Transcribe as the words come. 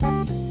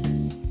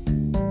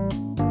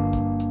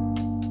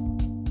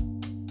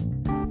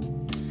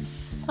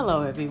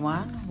Hello,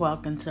 everyone.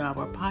 Welcome to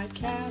our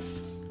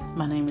podcast.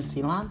 My name is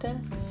Yolanda,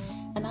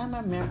 and I'm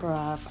a member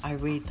of I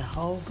Read the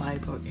Whole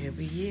Bible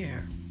Every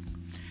Year.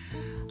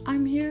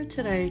 I'm here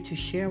today to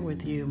share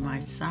with you my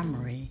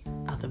summary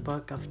of the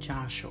book of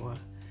Joshua,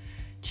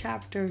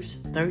 chapters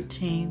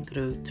 13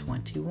 through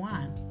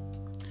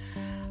 21.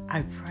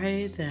 I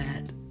pray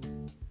that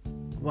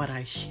what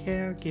I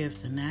share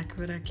gives an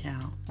accurate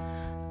account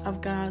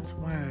of God's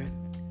Word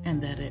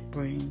and that it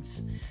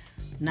brings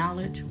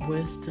knowledge,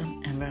 wisdom,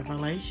 and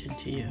revelation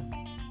to you.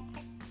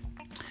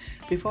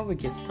 Before we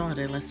get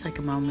started, let's take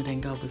a moment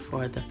and go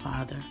before the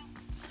Father.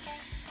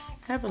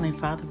 Heavenly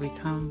Father, we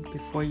come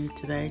before you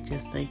today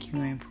just thanking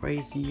you and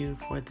praising you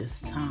for this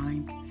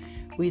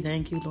time. We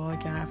thank you,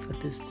 Lord God, for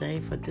this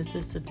day, for this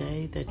is the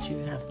day that you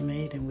have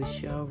made and we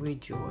shall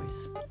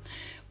rejoice.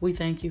 We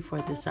thank you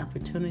for this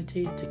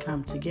opportunity to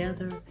come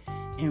together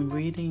in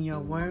reading your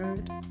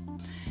word,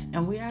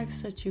 and we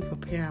ask that you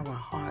prepare our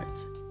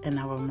hearts and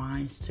our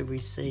minds to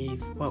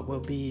receive what will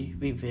be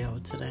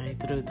revealed today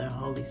through the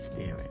Holy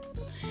Spirit.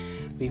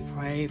 We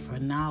pray for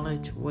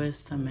knowledge,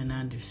 wisdom, and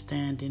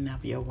understanding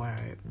of your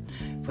word.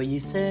 For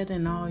you said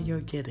in all you're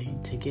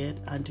getting to get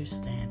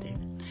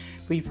understanding.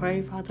 We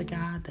pray, Father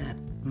God, that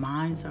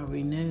minds are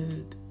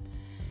renewed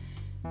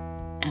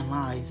and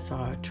lives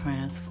are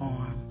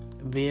transformed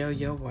via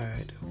your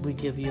word. We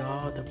give you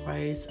all the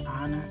praise,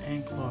 honor,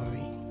 and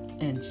glory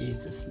in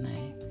Jesus'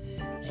 name.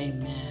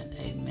 Amen.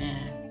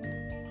 Amen.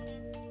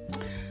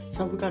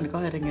 So we're going to go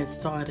ahead and get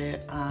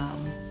started.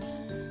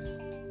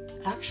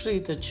 Actually,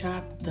 the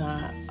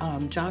chapter,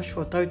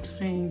 Joshua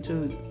 13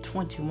 to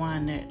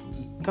 21, it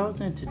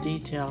goes into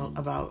detail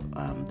about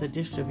the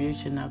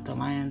distribution of the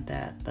land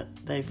that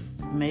they've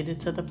made it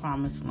to the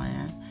promised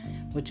land,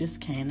 which is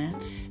Canaan.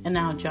 And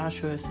now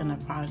Joshua is in the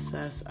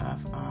process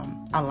of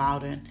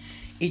allowing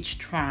each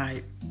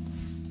tribe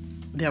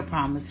their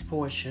promised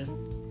portion.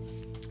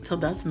 So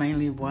that's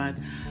mainly what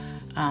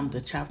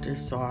the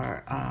chapters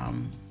are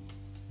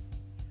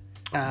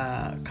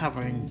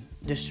covering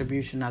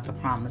distribution of the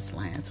promised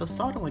land. So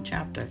starting with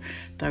chapter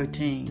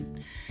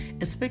 13,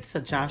 it speaks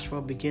of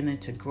Joshua beginning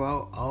to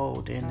grow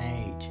old in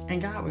age,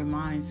 and God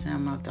reminds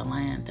him of the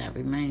land that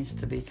remains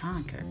to be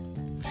conquered.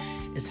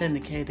 It's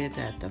indicated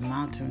that the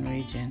mountain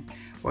region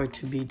were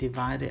to be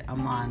divided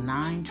among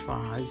 9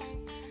 tribes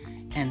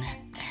and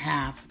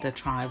half the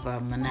tribe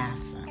of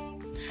Manasseh.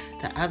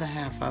 The other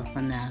half of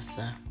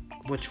Manasseh,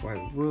 which were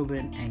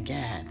Reuben and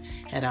Gad,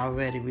 had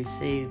already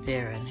received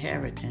their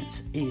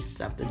inheritance east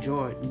of the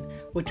Jordan,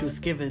 which was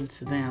given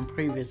to them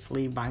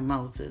previously by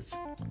Moses.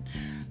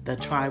 The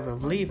tribe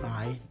of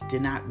Levi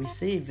did not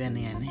receive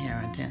any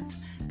inheritance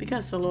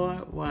because the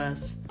Lord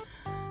was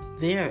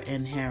their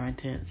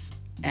inheritance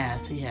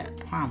as he had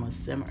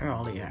promised them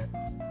earlier.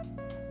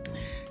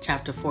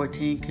 Chapter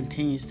 14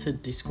 continues to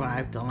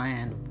describe the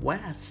land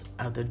west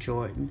of the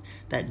Jordan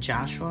that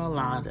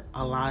Joshua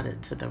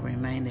allotted to the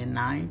remaining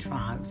 9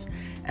 tribes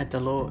as the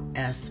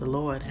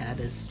Lord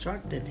had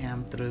instructed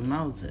him through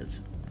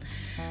Moses.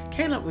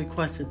 Caleb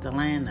requested the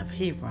land of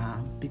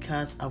Hebron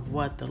because of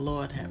what the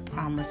Lord had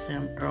promised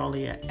him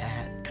earlier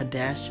at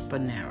Kadesh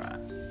Barnea.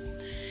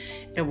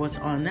 It was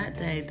on that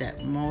day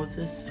that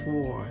Moses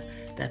swore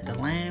that the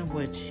land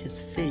which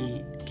his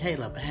feet,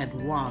 Caleb, had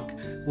walked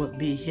would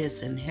be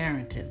his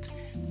inheritance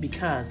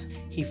because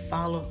he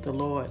followed the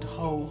Lord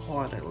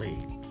wholeheartedly.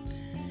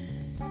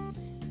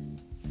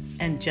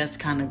 And just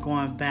kind of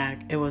going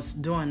back, it was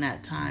during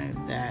that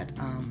time that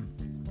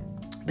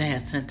they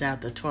had sent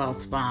out the 12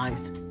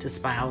 spies to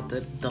spy out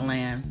the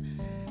land,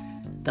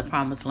 the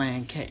promised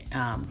land,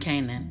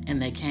 Canaan,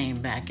 and they came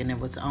back, and it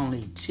was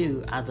only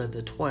 2 out of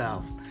the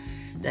 12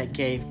 that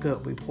gave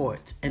good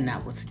reports, and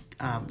that was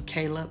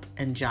Caleb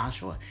and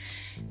Joshua.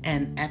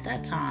 And at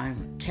that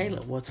time,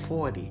 Caleb was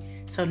 40.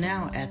 So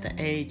now at the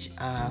age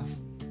of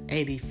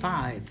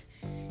 85,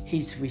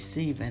 he's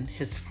receiving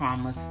his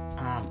promised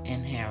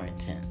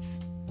inheritance.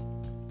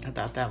 I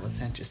thought that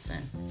was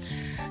interesting.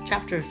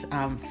 Chapters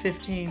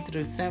 15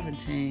 through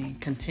 17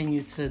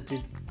 continue to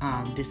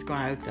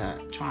describe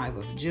the tribe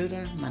of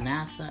Judah,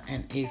 Manasseh,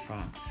 and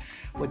Ephraim,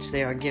 which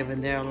they are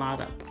given their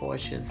allotted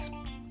portions.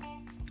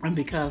 And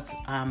because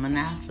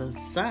Manasseh's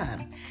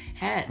son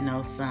had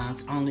no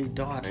sons, only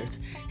daughters,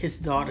 his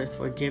daughters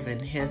were given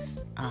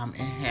his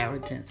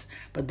inheritance.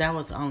 But that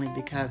was only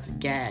because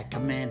Gad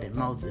commanded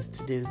Moses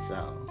to do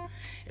so.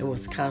 It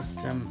was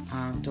custom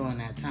during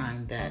that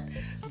time that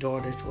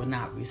daughters would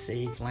not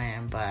receive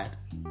land, but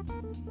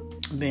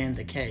being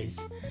the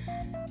case,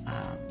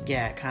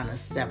 Gad kind of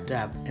stepped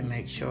up and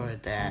made sure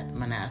that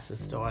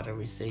Manasseh's daughter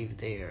received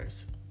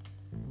theirs.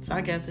 So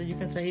I guess you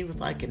can say he was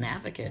like an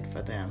advocate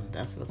for them.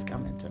 That's what's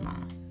coming to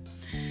mind.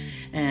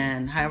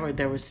 And however,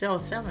 there were still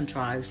 7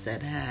 tribes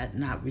that had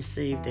not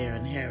received their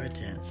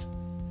inheritance.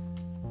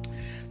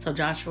 So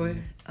Joshua,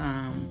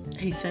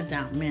 he sent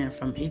out men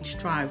from each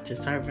tribe to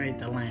survey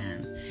the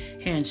land.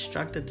 He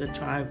instructed the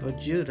tribe of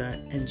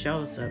Judah and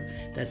Joseph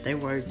that they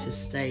were to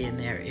stay in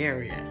their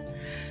area.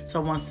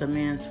 So once the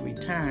men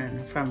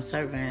returned from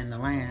surveying the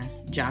land,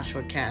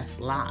 Joshua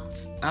cast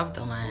lots of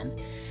the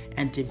land,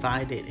 and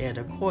divided it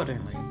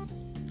accordingly.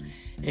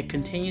 It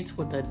continues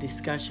with a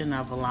discussion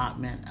of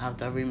allotment of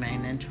the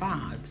remaining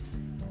tribes.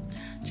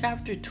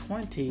 Chapter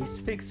 20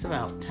 speaks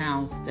about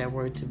towns that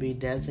were to be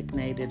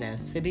designated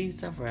as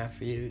cities of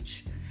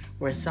refuge,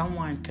 where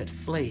someone could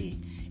flee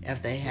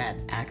if they had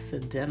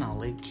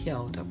accidentally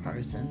killed a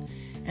person,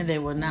 and they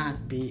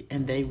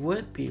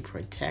would be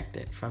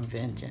protected from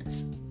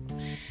vengeance.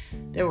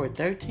 There were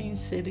 13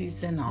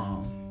 cities in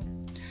all.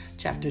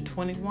 Chapter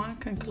 21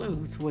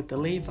 concludes with the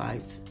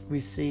Levites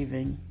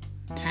receiving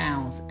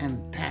towns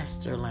and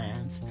pasture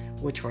lands,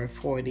 which were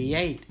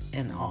 48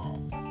 in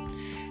all.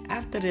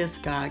 After this,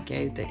 God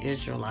gave the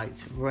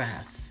Israelites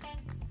rest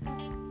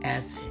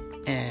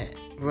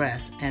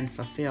and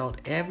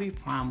fulfilled every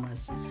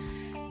promise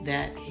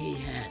that He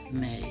had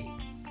made.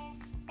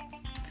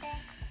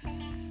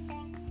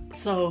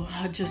 So,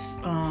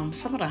 just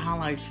some of the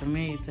highlights for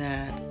me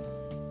that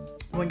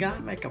when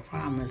God make a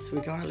promise,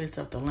 regardless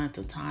of the length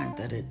of time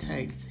that it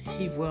takes,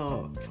 He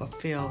will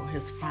fulfill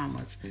His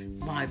promise.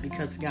 Why?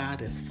 Because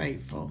God is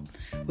faithful.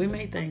 We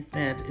may think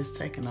that it's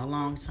taken a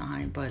long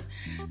time, but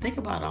think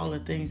about all the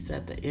things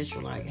that the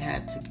Israelites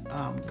had to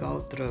go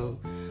through.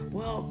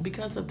 Well,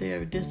 because of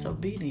their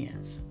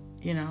disobedience,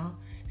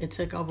 it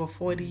took over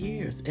 40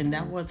 years, and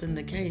that wasn't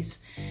the case.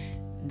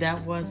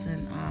 That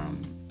wasn't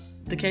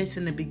the case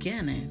in the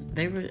beginning.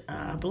 They were,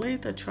 I believe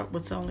the trip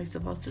was only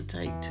supposed to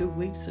take 2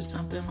 weeks or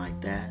something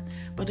like that,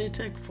 but it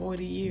took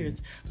 40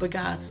 years. But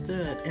God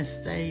stood and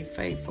stayed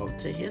faithful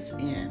to His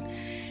end.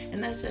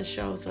 And that just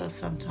shows us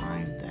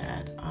sometimes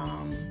that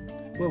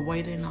we're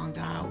waiting on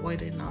God.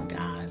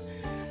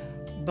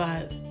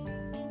 But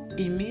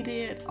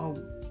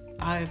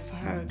I've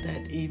heard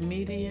that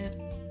immediate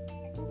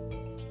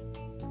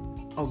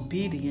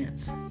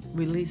obedience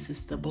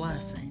releases the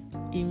blessing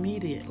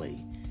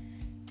immediately.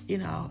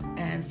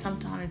 And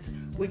sometimes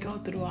we go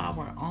through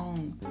our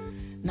own,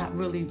 not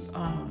really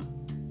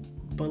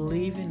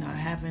believing or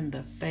having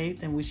the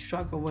faith, and we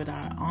struggle with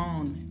our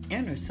own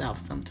inner self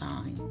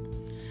sometimes.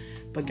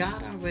 But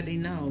God already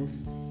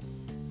knows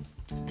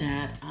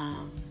that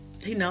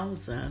He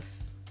knows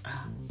us.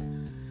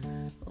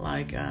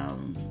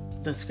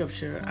 The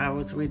scripture I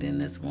was reading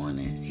this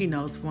morning, He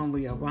knows when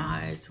we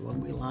arise,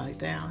 when we lie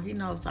down. He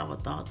knows our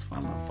thoughts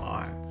from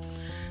afar.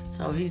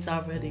 So He's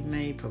already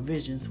made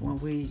provisions when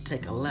we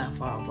take a left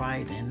or a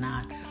right and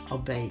not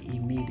obey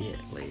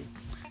immediately.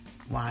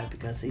 Why?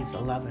 Because He's a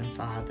loving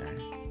Father.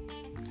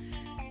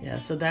 Yeah,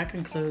 so that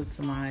concludes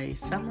my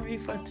summary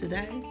for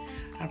today.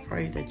 I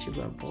pray that you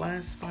were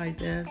blessed by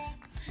this.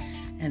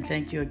 And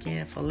thank you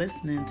again for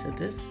listening to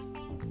this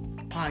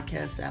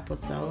podcast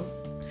episode.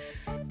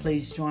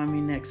 Please join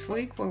me next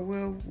week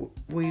where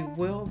we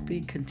will be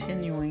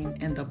continuing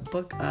in the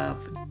book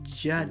of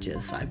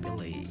Judges, I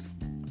believe.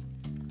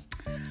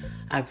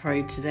 I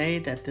pray today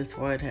that this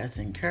word has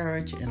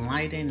encouraged,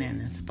 enlightened, and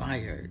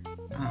inspired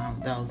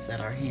those that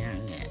are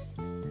hearing it.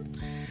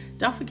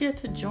 Don't forget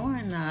to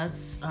join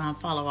us,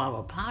 follow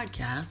our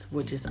podcast,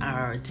 which is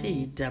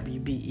IRT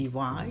WBEY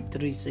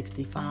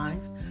 365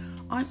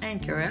 on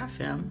Anchor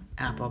FM,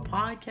 Apple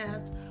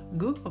Podcasts,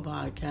 Google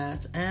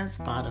Podcasts, and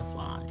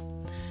Spotify.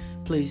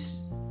 Please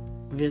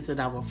visit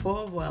our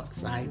full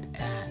website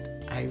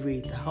at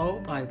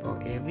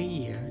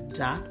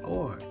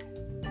ireadthewholebibleeveryyear.org.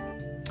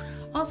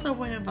 Also,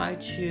 we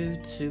invite you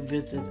to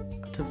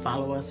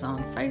follow us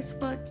on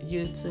Facebook,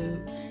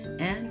 YouTube,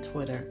 and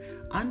Twitter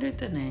under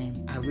the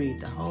name I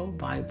Read the Whole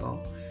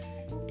Bible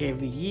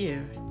Every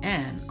Year,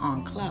 and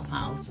on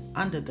Clubhouse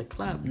under the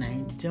club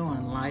name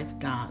Doing Life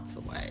God's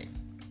Way.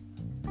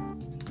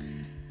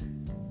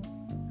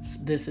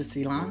 This is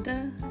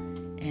Yolanda,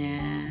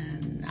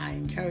 and I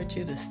encourage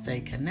you to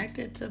stay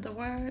connected to the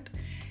Word,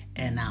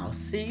 and I'll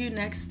see you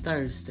next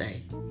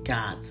Thursday,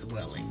 God's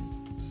willing.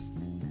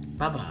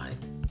 Bye-bye.